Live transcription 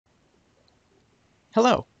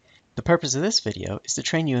Hello! The purpose of this video is to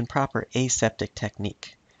train you in proper aseptic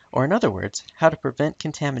technique, or in other words, how to prevent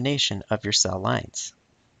contamination of your cell lines.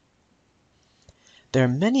 There are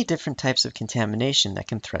many different types of contamination that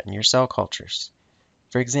can threaten your cell cultures.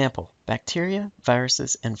 For example, bacteria,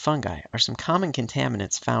 viruses, and fungi are some common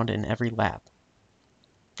contaminants found in every lab.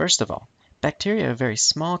 First of all, bacteria are very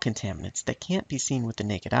small contaminants that can't be seen with the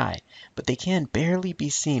naked eye, but they can barely be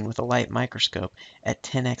seen with a light microscope at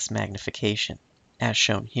 10x magnification, as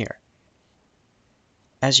shown here.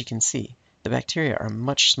 As you can see, the bacteria are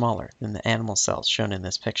much smaller than the animal cells shown in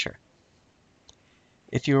this picture.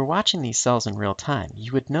 If you were watching these cells in real time,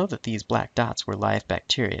 you would know that these black dots were live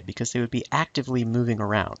bacteria because they would be actively moving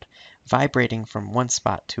around, vibrating from one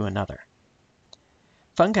spot to another.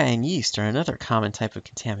 Fungi and yeast are another common type of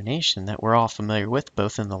contamination that we're all familiar with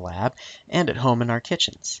both in the lab and at home in our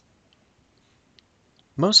kitchens.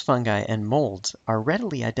 Most fungi and molds are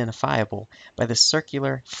readily identifiable by the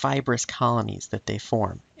circular fibrous colonies that they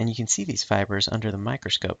form, and you can see these fibers under the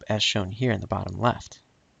microscope as shown here in the bottom left.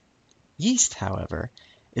 Yeast, however,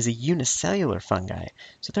 is a unicellular fungi,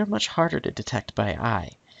 so they're much harder to detect by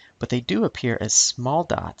eye, but they do appear as small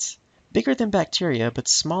dots, bigger than bacteria but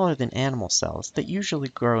smaller than animal cells that usually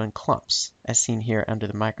grow in clumps, as seen here under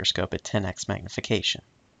the microscope at 10x magnification.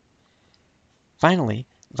 Finally,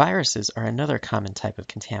 viruses are another common type of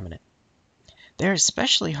contaminant. They're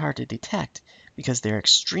especially hard to detect because they're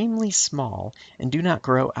extremely small and do not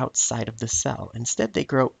grow outside of the cell. Instead, they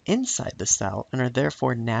grow inside the cell and are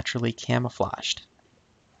therefore naturally camouflaged.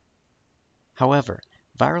 However,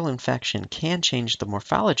 viral infection can change the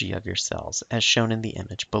morphology of your cells, as shown in the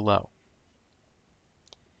image below.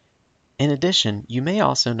 In addition, you may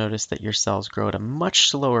also notice that your cells grow at a much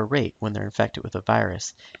slower rate when they're infected with a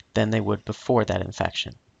virus than they would before that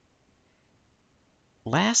infection.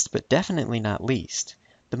 Last but definitely not least,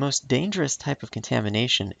 the most dangerous type of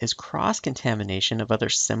contamination is cross-contamination of other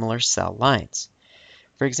similar cell lines.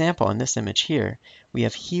 For example, in this image here, we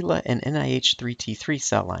have HeLa and NIH3T3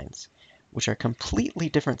 cell lines, which are completely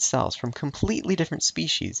different cells from completely different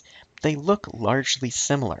species. They look largely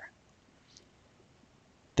similar.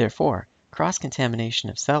 Therefore, cross-contamination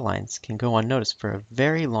of cell lines can go unnoticed for a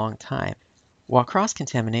very long time. While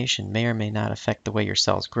cross-contamination may or may not affect the way your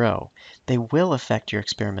cells grow, they will affect your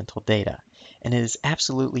experimental data, and it is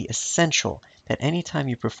absolutely essential that anytime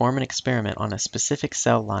you perform an experiment on a specific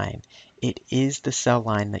cell line, it is the cell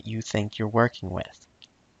line that you think you're working with.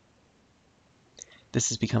 This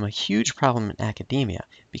has become a huge problem in academia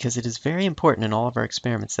because it is very important in all of our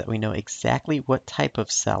experiments that we know exactly what type of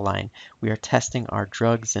cell line we are testing our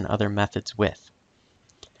drugs and other methods with.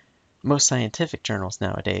 Most scientific journals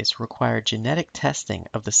nowadays require genetic testing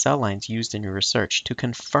of the cell lines used in your research to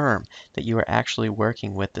confirm that you are actually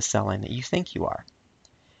working with the cell line that you think you are.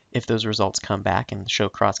 If those results come back and show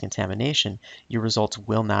cross-contamination, your results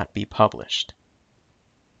will not be published.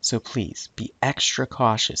 So please be extra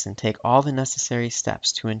cautious and take all the necessary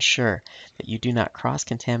steps to ensure that you do not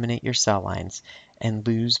cross-contaminate your cell lines and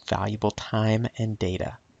lose valuable time and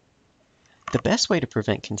data. The best way to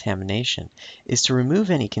prevent contamination is to remove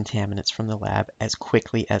any contaminants from the lab as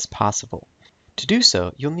quickly as possible. To do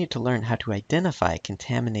so, you'll need to learn how to identify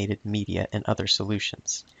contaminated media and other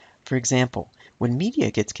solutions. For example, when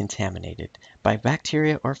media gets contaminated by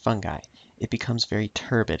bacteria or fungi, it becomes very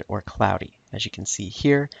turbid or cloudy, as you can see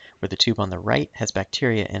here, where the tube on the right has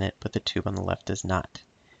bacteria in it, but the tube on the left does not.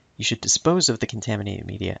 You should dispose of the contaminated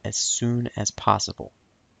media as soon as possible.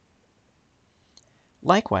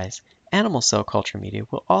 Likewise, animal cell culture media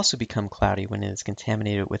will also become cloudy when it is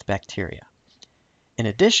contaminated with bacteria. In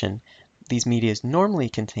addition, these media normally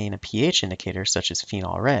contain a pH indicator, such as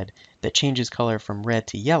phenol red, that changes color from red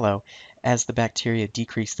to yellow as the bacteria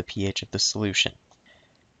decrease the pH of the solution.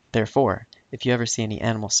 Therefore, if you ever see any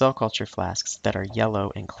animal cell culture flasks that are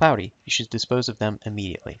yellow and cloudy, you should dispose of them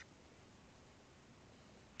immediately.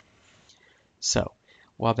 So,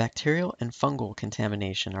 while bacterial and fungal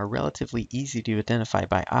contamination are relatively easy to identify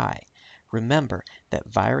by eye, remember that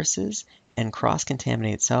viruses and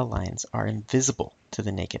cross-contaminated cell lines are invisible to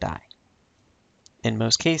the naked eye. In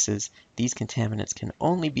most cases, these contaminants can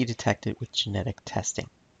only be detected with genetic testing.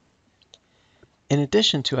 In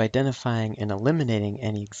addition to identifying and eliminating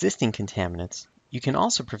any existing contaminants, you can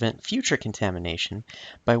also prevent future contamination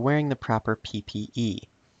by wearing the proper PPE.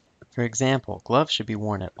 For example, gloves should be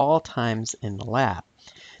worn at all times in the lab.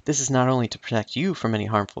 This is not only to protect you from any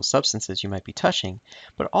harmful substances you might be touching,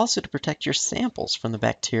 but also to protect your samples from the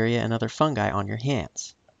bacteria and other fungi on your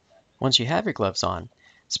hands. Once you have your gloves on,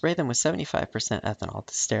 spray them with 75% ethanol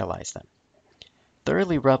to sterilize them.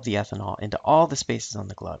 Thoroughly rub the ethanol into all the spaces on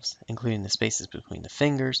the gloves, including the spaces between the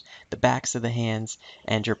fingers, the backs of the hands,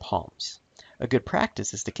 and your palms. A good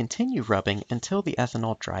practice is to continue rubbing until the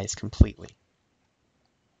ethanol dries completely.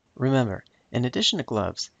 Remember, in addition to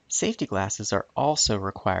gloves, safety glasses are also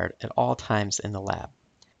required at all times in the lab.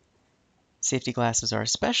 Safety glasses are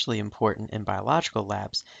especially important in biological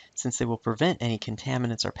labs since they will prevent any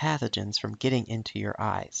contaminants or pathogens from getting into your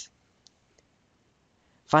eyes.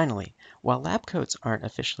 Finally, while lab coats aren't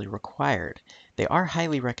officially required, they are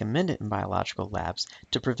highly recommended in biological labs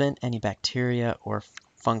to prevent any bacteria or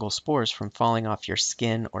fungal spores from falling off your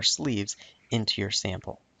skin or sleeves into your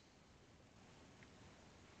sample.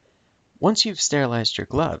 Once you've sterilized your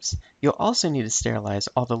gloves, you'll also need to sterilize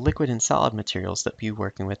all the liquid and solid materials that you'll be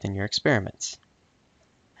working with in your experiments.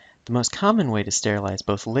 The most common way to sterilize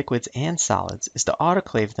both liquids and solids is to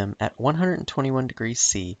autoclave them at 121 degrees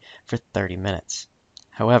C for 30 minutes.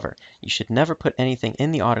 However, you should never put anything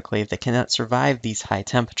in the autoclave that cannot survive these high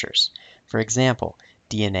temperatures. For example,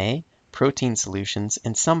 DNA, protein solutions,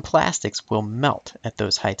 and some plastics will melt at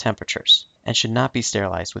those high temperatures and should not be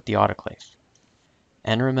sterilized with the autoclave.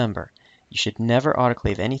 And remember, you should never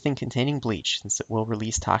autoclave anything containing bleach since it will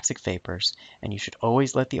release toxic vapors, and you should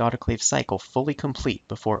always let the autoclave cycle fully complete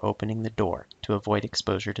before opening the door to avoid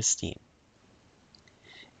exposure to steam.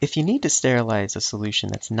 If you need to sterilize a solution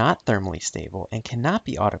that's not thermally stable and cannot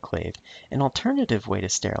be autoclaved, an alternative way to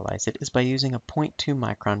sterilize it is by using a 0.2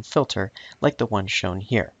 micron filter like the one shown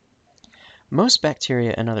here. Most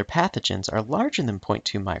bacteria and other pathogens are larger than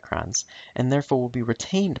 0.2 microns and therefore will be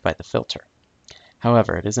retained by the filter.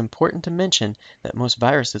 However, it is important to mention that most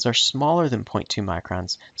viruses are smaller than 0.2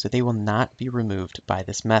 microns, so they will not be removed by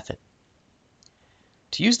this method.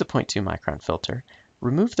 To use the 0.2 micron filter,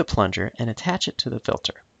 remove the plunger and attach it to the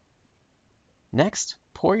filter. Next,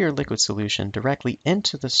 pour your liquid solution directly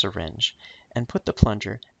into the syringe and put the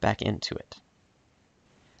plunger back into it.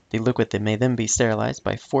 The liquid may then be sterilized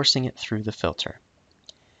by forcing it through the filter.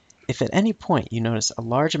 If at any point you notice a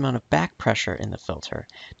large amount of back pressure in the filter,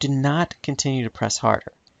 do not continue to press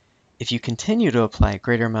harder. If you continue to apply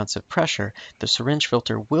greater amounts of pressure, the syringe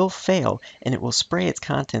filter will fail and it will spray its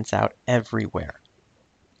contents out everywhere.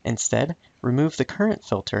 Instead, remove the current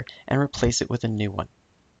filter and replace it with a new one.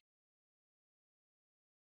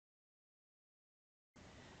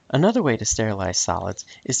 Another way to sterilize solids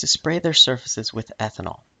is to spray their surfaces with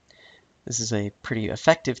ethanol. This is a pretty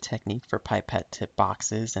effective technique for pipette tip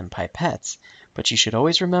boxes and pipettes, but you should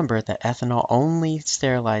always remember that ethanol only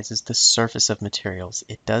sterilizes the surface of materials.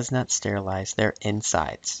 It does not sterilize their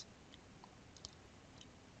insides.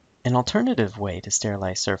 An alternative way to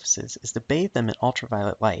sterilize surfaces is to bathe them in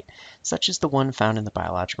ultraviolet light, such as the one found in the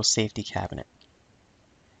biological safety cabinet.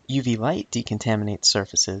 UV light decontaminates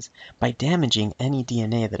surfaces by damaging any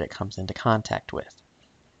DNA that it comes into contact with.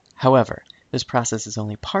 However, this process is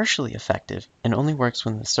only partially effective and only works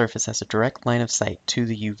when the surface has a direct line of sight to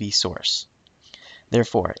the UV source.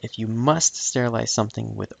 Therefore, if you must sterilize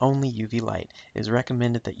something with only UV light, it is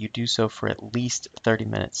recommended that you do so for at least 30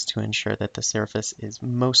 minutes to ensure that the surface is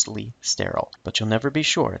mostly sterile, but you'll never be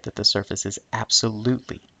sure that the surface is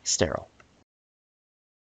absolutely sterile.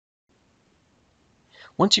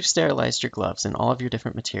 Once you've sterilized your gloves and all of your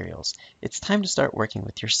different materials, it's time to start working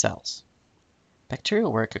with your cells.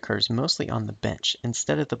 Bacterial work occurs mostly on the bench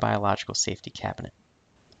instead of the biological safety cabinet.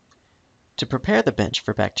 To prepare the bench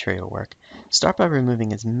for bacterial work, start by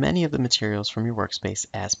removing as many of the materials from your workspace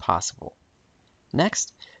as possible.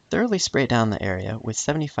 Next, thoroughly spray down the area with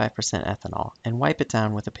 75% ethanol and wipe it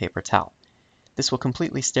down with a paper towel. This will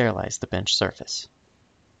completely sterilize the bench surface.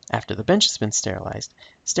 After the bench has been sterilized,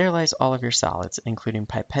 sterilize all of your solids, including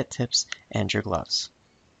pipette tips and your gloves.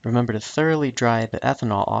 Remember to thoroughly dry the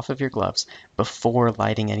ethanol off of your gloves before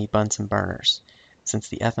lighting any Bunsen burners, since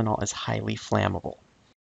the ethanol is highly flammable.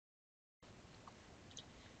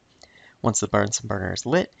 Once the Bunsen burner is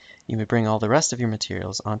lit, you may bring all the rest of your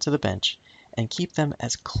materials onto the bench and keep them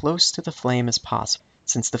as close to the flame as possible,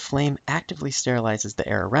 since the flame actively sterilizes the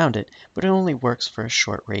air around it, but it only works for a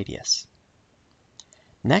short radius.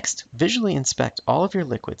 Next, visually inspect all of your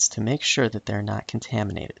liquids to make sure that they're not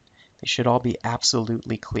contaminated. They should all be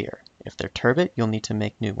absolutely clear. If they're turbid, you'll need to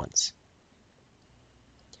make new ones.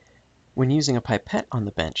 When using a pipette on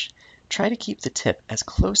the bench, try to keep the tip as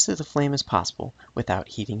close to the flame as possible without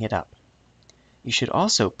heating it up. You should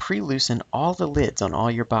also pre-loosen all the lids on all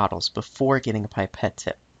your bottles before getting a pipette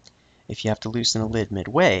tip. If you have to loosen a lid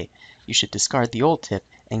midway, you should discard the old tip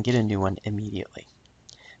and get a new one immediately.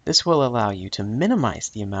 This will allow you to minimize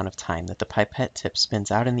the amount of time that the pipette tip spends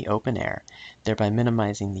out in the open air, thereby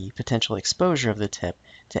minimizing the potential exposure of the tip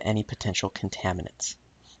to any potential contaminants.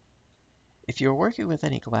 If you're working with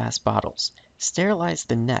any glass bottles, sterilize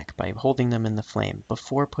the neck by holding them in the flame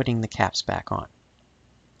before putting the caps back on.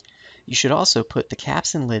 You should also put the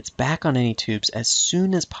caps and lids back on any tubes as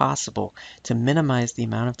soon as possible to minimize the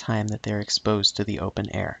amount of time that they're exposed to the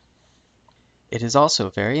open air. It is also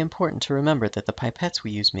very important to remember that the pipettes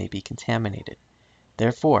we use may be contaminated.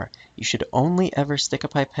 Therefore, you should only ever stick a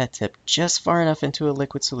pipette tip just far enough into a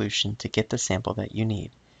liquid solution to get the sample that you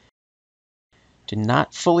need. Do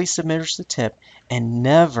not fully submerge the tip and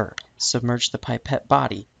never submerge the pipette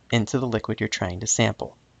body into the liquid you're trying to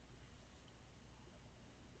sample.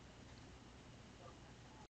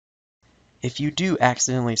 If you do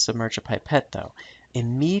accidentally submerge a pipette though,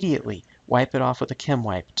 immediately wipe it off with a chem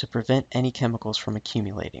wipe to prevent any chemicals from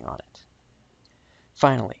accumulating on it.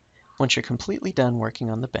 Finally, once you're completely done working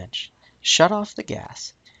on the bench, shut off the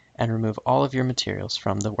gas and remove all of your materials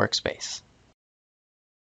from the workspace.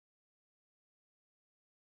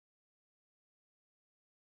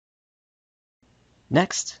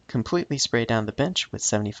 Next, completely spray down the bench with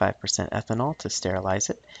 75% ethanol to sterilize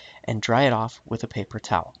it and dry it off with a paper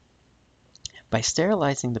towel. By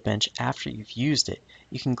sterilizing the bench after you've used it,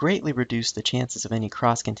 you can greatly reduce the chances of any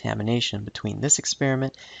cross-contamination between this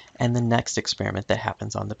experiment and the next experiment that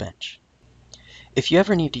happens on the bench. If you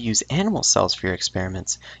ever need to use animal cells for your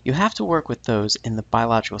experiments, you have to work with those in the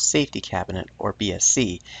Biological Safety Cabinet, or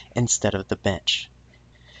BSC, instead of the bench.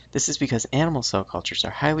 This is because animal cell cultures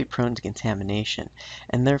are highly prone to contamination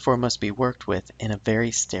and therefore must be worked with in a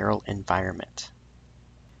very sterile environment.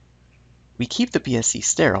 We keep the BSC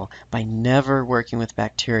sterile by never working with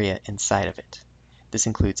bacteria inside of it. This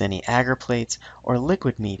includes any agar plates or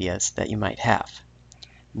liquid medias that you might have.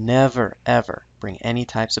 Never, ever bring any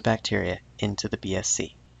types of bacteria into the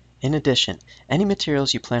BSC. In addition, any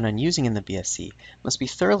materials you plan on using in the BSC must be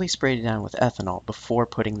thoroughly sprayed down with ethanol before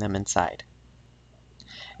putting them inside.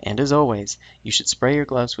 And as always, you should spray your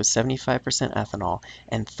gloves with 75% ethanol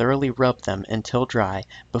and thoroughly rub them until dry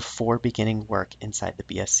before beginning work inside the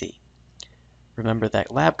BSC. Remember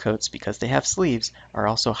that lab coats, because they have sleeves, are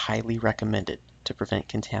also highly recommended to prevent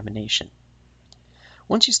contamination.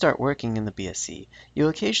 Once you start working in the BSC, you'll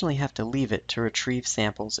occasionally have to leave it to retrieve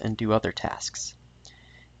samples and do other tasks.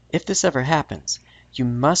 If this ever happens, you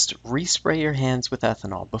must respray your hands with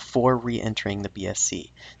ethanol before re-entering the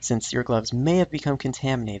BSC, since your gloves may have become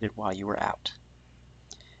contaminated while you were out.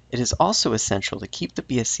 It is also essential to keep the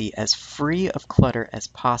BSC as free of clutter as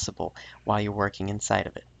possible while you're working inside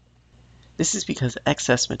of it. This is because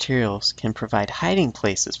excess materials can provide hiding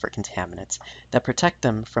places for contaminants that protect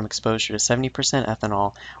them from exposure to 70%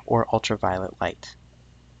 ethanol or ultraviolet light.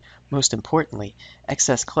 Most importantly,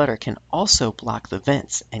 excess clutter can also block the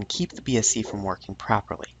vents and keep the BSC from working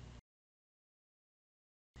properly.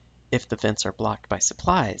 If the vents are blocked by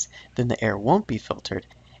supplies, then the air won't be filtered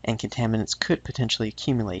and contaminants could potentially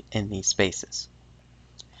accumulate in these spaces.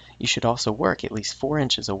 You should also work at least 4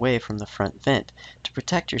 inches away from the front vent to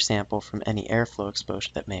protect your sample from any airflow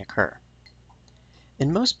exposure that may occur.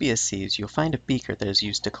 In most BSCs, you'll find a beaker that is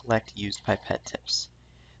used to collect used pipette tips.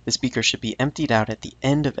 This beaker should be emptied out at the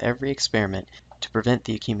end of every experiment to prevent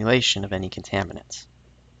the accumulation of any contaminants.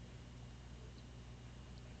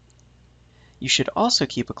 You should also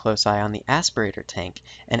keep a close eye on the aspirator tank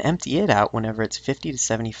and empty it out whenever it's 50 to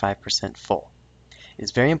 75% full. It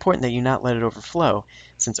is very important that you not let it overflow,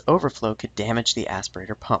 since overflow could damage the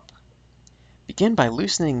aspirator pump. Begin by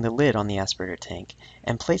loosening the lid on the aspirator tank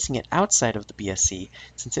and placing it outside of the BSC,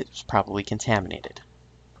 since it is probably contaminated.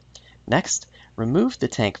 Next, remove the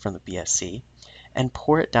tank from the BSC and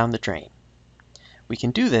pour it down the drain. We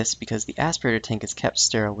can do this because the aspirator tank is kept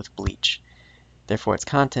sterile with bleach. Therefore, its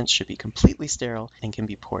contents should be completely sterile and can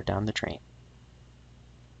be poured down the drain.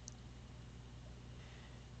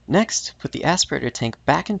 Next, put the aspirator tank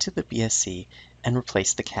back into the BSC and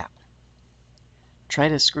replace the cap. Try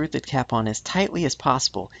to screw the cap on as tightly as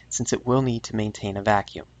possible, since it will need to maintain a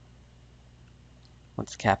vacuum.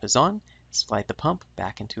 Once the cap is on, slide the pump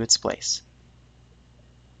back into its place.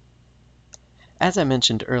 As I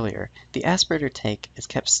mentioned earlier, the aspirator tank is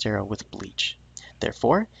kept sterile with bleach.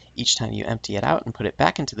 Therefore, each time you empty it out and put it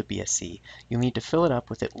back into the BSC, you'll need to fill it up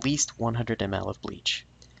with at least 100 ml of bleach.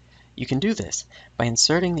 You can do this by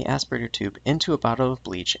inserting the aspirator tube into a bottle of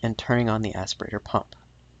bleach and turning on the aspirator pump.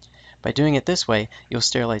 By doing it this way, you'll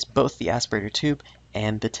sterilize both the aspirator tube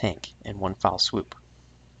and the tank in one foul swoop.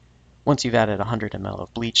 Once you've added 100 ml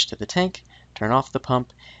of bleach to the tank, turn off the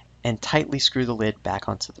pump and tightly screw the lid back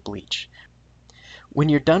onto the bleach. When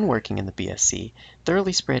you're done working in the BSC,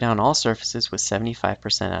 thoroughly spray down all surfaces with 75%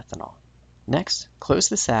 ethanol. Next, close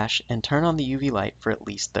the sash and turn on the UV light for at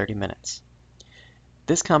least 30 minutes.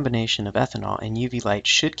 This combination of ethanol and UV light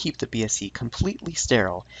should keep the BSE completely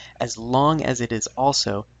sterile as long as it is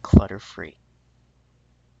also clutter-free.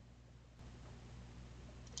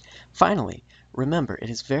 Finally, remember it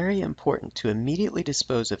is very important to immediately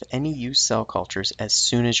dispose of any used cell cultures as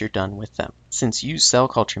soon as you're done with them, since used cell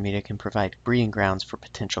culture media can provide breeding grounds for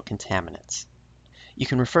potential contaminants. You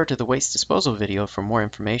can refer to the waste disposal video for more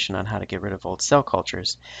information on how to get rid of old cell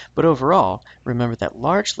cultures, but overall, remember that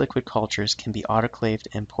large liquid cultures can be autoclaved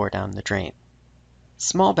and poured down the drain.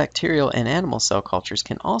 Small bacterial and animal cell cultures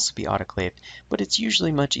can also be autoclaved, but it's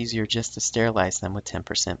usually much easier just to sterilize them with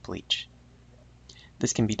 10% bleach.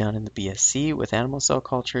 This can be done in the BSC with animal cell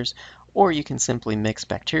cultures, or you can simply mix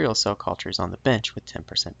bacterial cell cultures on the bench with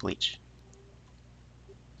 10% bleach.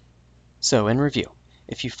 So in review,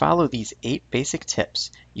 if you follow these 8 basic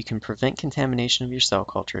tips, you can prevent contamination of your cell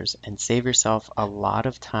cultures and save yourself a lot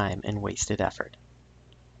of time and wasted effort.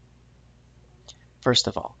 First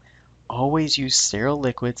of all, always use sterile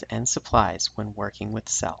liquids and supplies when working with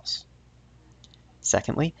cells.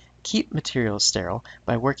 Secondly, keep materials sterile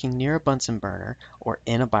by working near a Bunsen burner or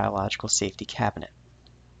in a biological safety cabinet.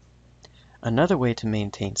 Another way to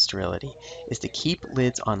maintain sterility is to keep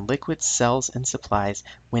lids on liquid cells and supplies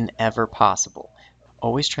whenever possible.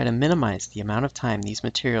 Always try to minimize the amount of time these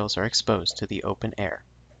materials are exposed to the open air.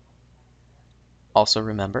 Also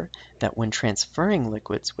remember that when transferring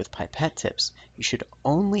liquids with pipette tips, you should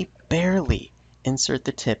only barely insert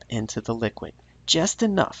the tip into the liquid, just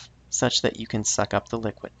enough such that you can suck up the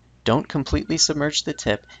liquid. Don't completely submerge the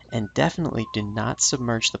tip, and definitely do not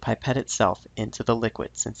submerge the pipette itself into the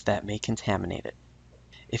liquid, since that may contaminate it.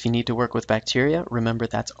 If you need to work with bacteria, remember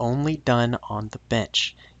that's only done on the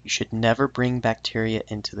bench. You should never bring bacteria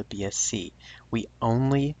into the BSC. We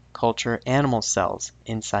only culture animal cells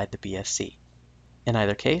inside the BSC. In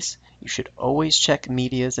either case, you should always check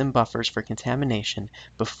medias and buffers for contamination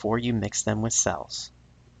before you mix them with cells.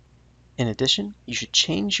 In addition, you should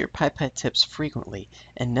change your pipette tips frequently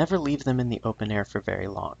and never leave them in the open air for very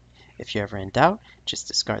long. If you're ever in doubt, just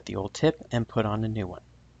discard the old tip and put on a new one.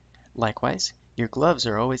 Likewise, your gloves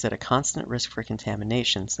are always at a constant risk for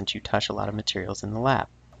contamination since you touch a lot of materials in the lab.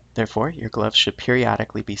 Therefore, your gloves should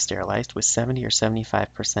periodically be sterilized with 70 or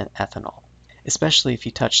 75% ethanol, especially if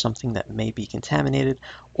you touch something that may be contaminated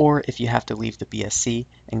or if you have to leave the BSC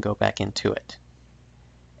and go back into it.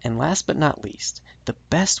 And last but not least, the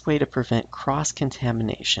best way to prevent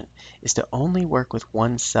cross-contamination is to only work with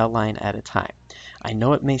one cell line at a time. I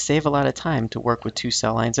know it may save a lot of time to work with 2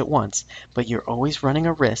 cell lines at once, but you're always running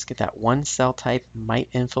a risk that one cell type might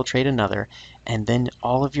infiltrate another, and then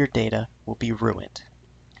all of your data will be ruined.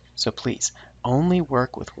 So please, only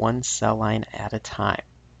work with one cell line at a time.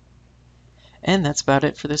 And that's about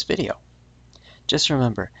it for this video. Just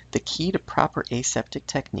remember, the key to proper aseptic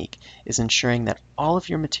technique is ensuring that all of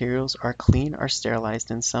your materials are clean or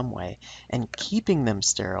sterilized in some way, and keeping them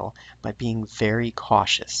sterile by being very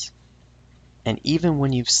cautious. And even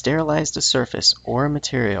when you've sterilized a surface or a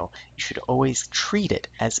material, you should always treat it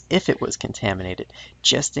as if it was contaminated,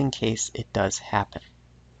 just in case it does happen.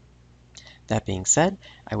 That being said,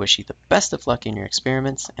 I wish you the best of luck in your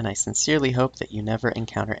experiments, and I sincerely hope that you never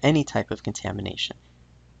encounter any type of contamination.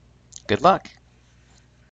 Good luck!